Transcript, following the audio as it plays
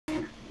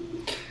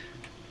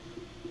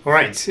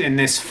Alright, in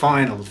this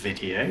final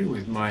video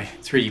with my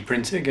 3D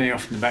printer going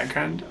off in the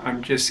background,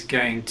 I'm just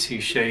going to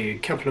show you a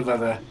couple of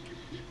other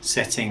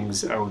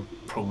settings I would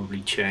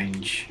probably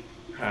change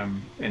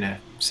in a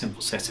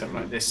simple setup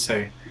like this.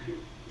 So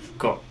I've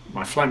got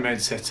my flight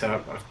mode set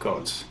up, I've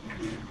got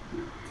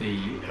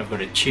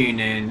a tune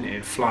in,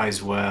 it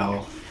flies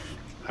well.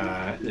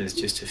 There's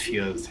just a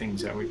few other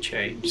things I would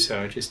change, so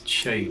I'll just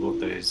show you what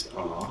those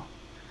are.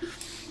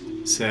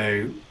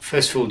 So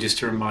first of all,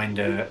 just a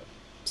reminder,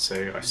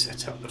 so I've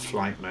set up the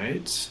flight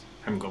modes.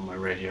 I haven't got my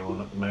radio on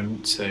at the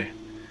moment, so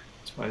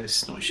that's why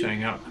this is not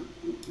showing up.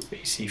 But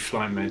you see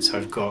flight modes, so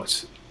I've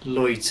got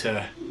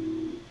Loiter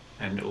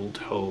and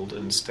AltHold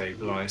and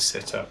Stabilize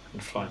set up in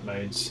flight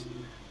modes.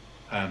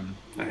 I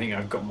think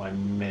I've got my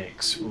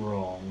mix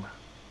wrong,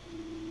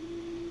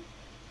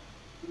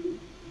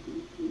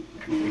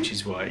 which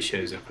is why it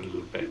shows up a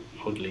little bit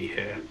oddly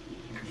here,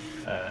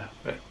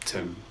 but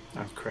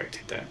I've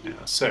corrected that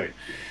now. So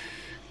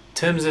in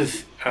terms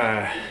of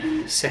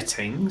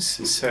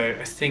settings, so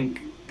I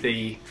think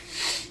the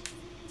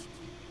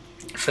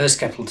first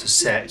couple to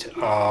set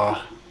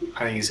are,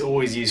 I think it's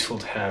always useful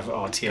to have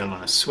RTL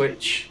on a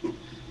switch,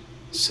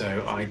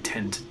 so I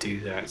tend to do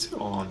that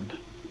on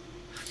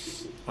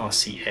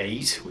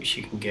RC8, which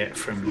you can get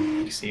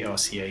from the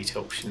RC8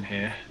 option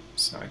here.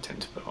 So I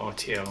tend to put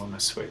RTL on a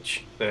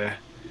switch there,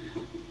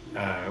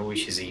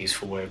 which is a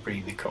useful way of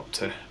bringing the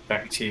copter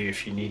back to you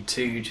if you need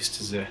to,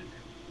 just as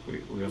we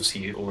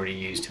obviously already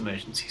used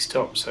emergency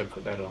stop, so I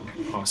put that on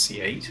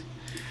RC8.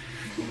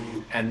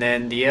 And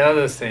then the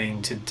other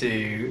thing to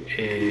do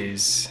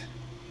is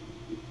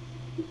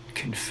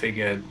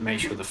configure, make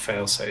sure the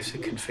failsafes are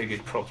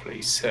configured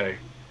properly. So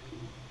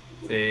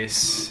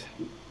this,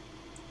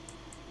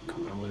 I can't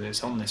remember whether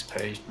it's on this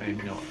page,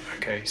 maybe not.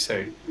 Okay,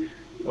 so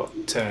got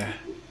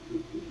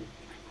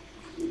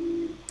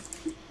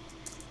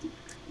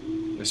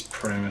this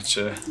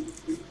parameter.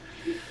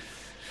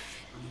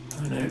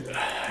 Oh no,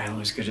 I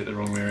always get it the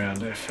wrong way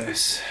around.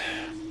 FS.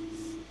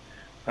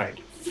 Right,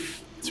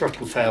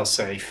 throttle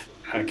failsafe.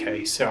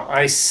 Okay, so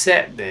I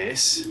set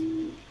this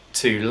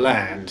to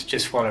land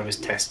just while I was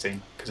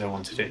testing, because I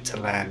wanted it to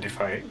land if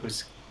I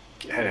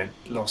had a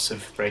loss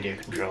of radio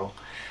control.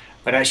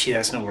 But actually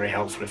that's not very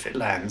helpful if it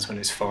lands when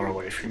it's far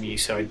away from you,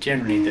 so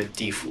generally the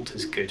default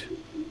is good,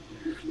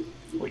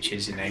 which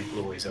is enable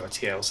always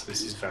RTL, so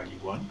this is value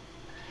 1.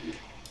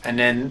 And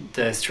then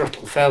the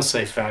throttle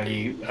failsafe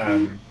value,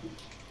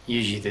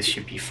 usually this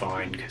should be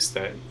fine because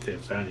the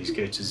values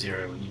go to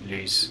 0 when you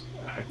lose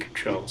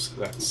control, so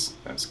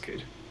that's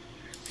good.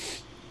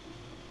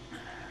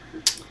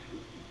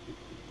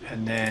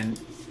 And then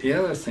the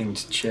other thing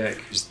to check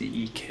is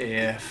the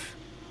EKF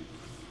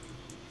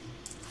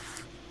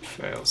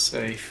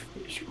failsafe,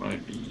 which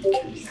might be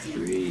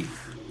EK3.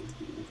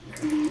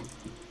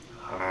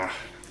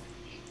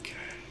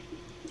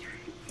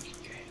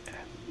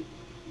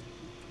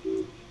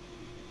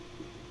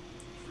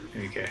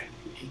 There we go.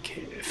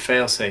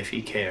 Failsafe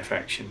EKF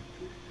action.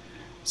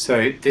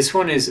 So this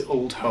one is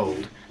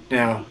AltHold.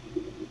 Now,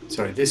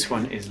 sorry, this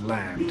one is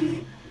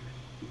land.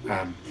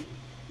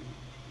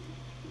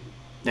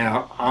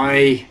 Now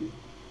I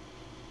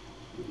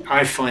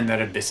find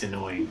that a bit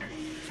annoying.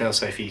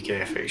 Failsafe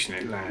EKF action,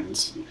 it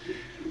lands.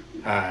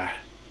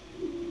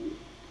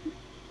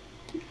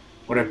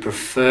 What I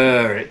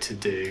prefer it to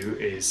do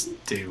is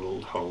do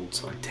AltHold,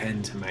 so I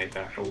tend to make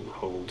that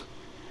AltHold.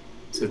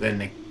 So then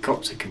the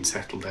copter can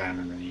settle down,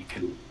 and then you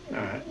can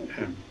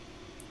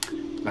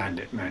land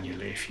it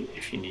manually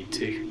if you need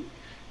to.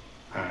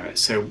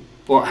 So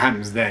what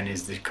happens then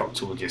is the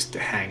copter will just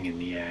hang in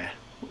the air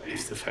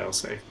if the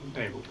failsafe is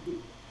enabled.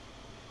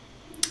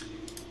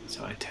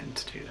 So I tend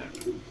to do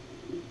that.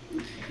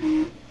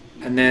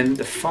 And then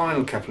the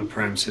final couple of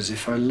parameters,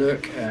 if I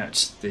look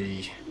at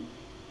the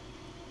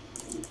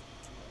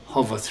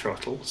hover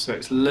throttle, so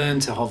it's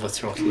learn to hover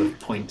throttle of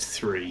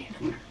 0.3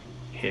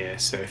 here.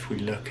 So if we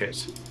look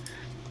at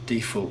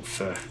default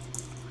for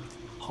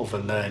hover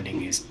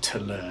learning is to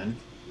learn,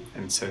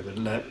 and so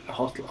the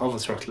hover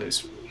throttle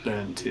is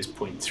learned is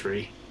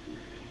 0.3,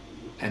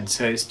 and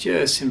so it's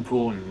just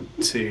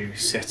important to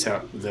set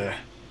up the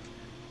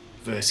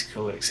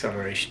vertical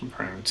acceleration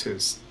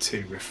parameters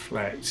to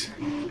reflect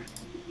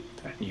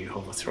that new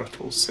hover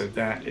throttle. So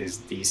that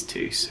is these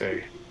two,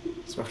 so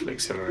throttle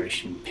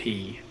acceleration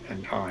P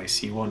and I.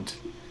 So you want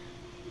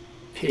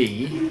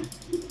P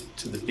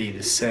to be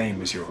the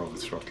same as your hover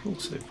throttle,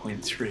 so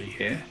 0.3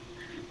 here,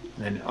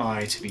 and then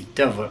I to be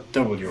double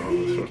your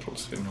hover throttle,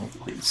 so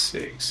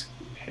 0.6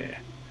 here.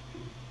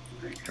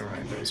 I can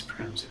write those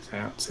parameters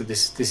out. So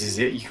this is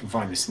it. You can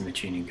find this in the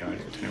tuning guide.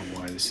 I don't know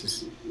why this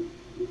is.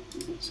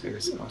 So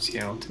this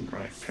RTL didn't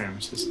write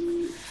parameters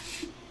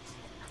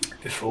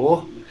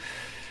before.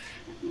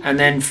 And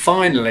then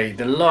finally,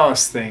 the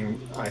last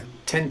thing I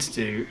tend to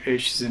do,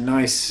 which is a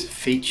nice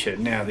feature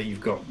now that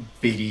you've got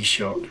BD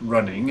shot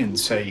running, and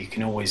so you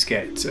can always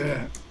get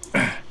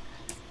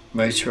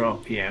motor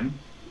RPM,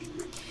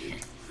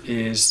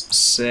 is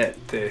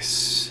set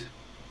this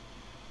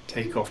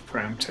takeoff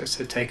parameter,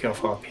 so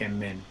takeoff RPM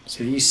min.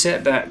 So you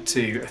set that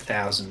to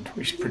 1000,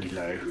 which is pretty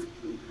low.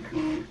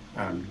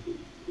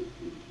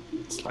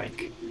 It's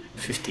like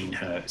 15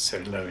 hertz, so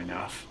low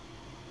enough.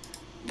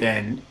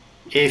 Then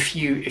if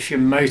your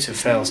motor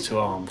fails to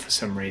arm for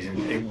some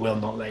reason, it will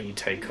not let you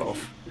take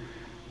off,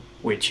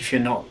 which if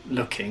you're not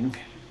looking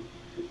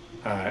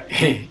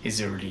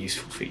is a really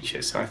useful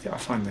feature. So I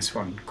find this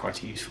one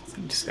quite a useful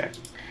thing to set.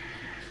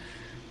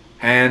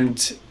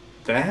 And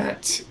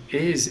that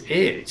is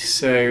it.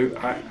 So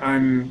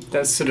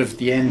that's sort of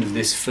the end of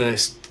this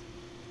first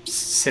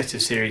set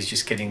of series,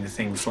 just getting the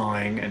thing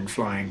flying and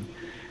flying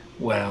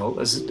well.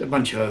 There's a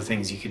bunch of other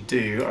things you could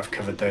do. I've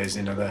covered those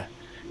in other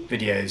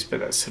videos, but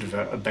that's sort of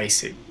a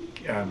basic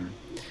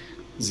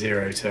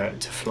 0 to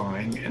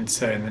flying. And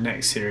so in the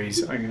next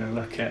series I'm going to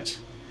look at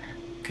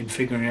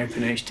configuring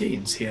OpenHD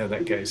and see how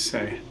that goes.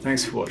 So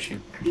thanks for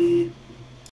watching.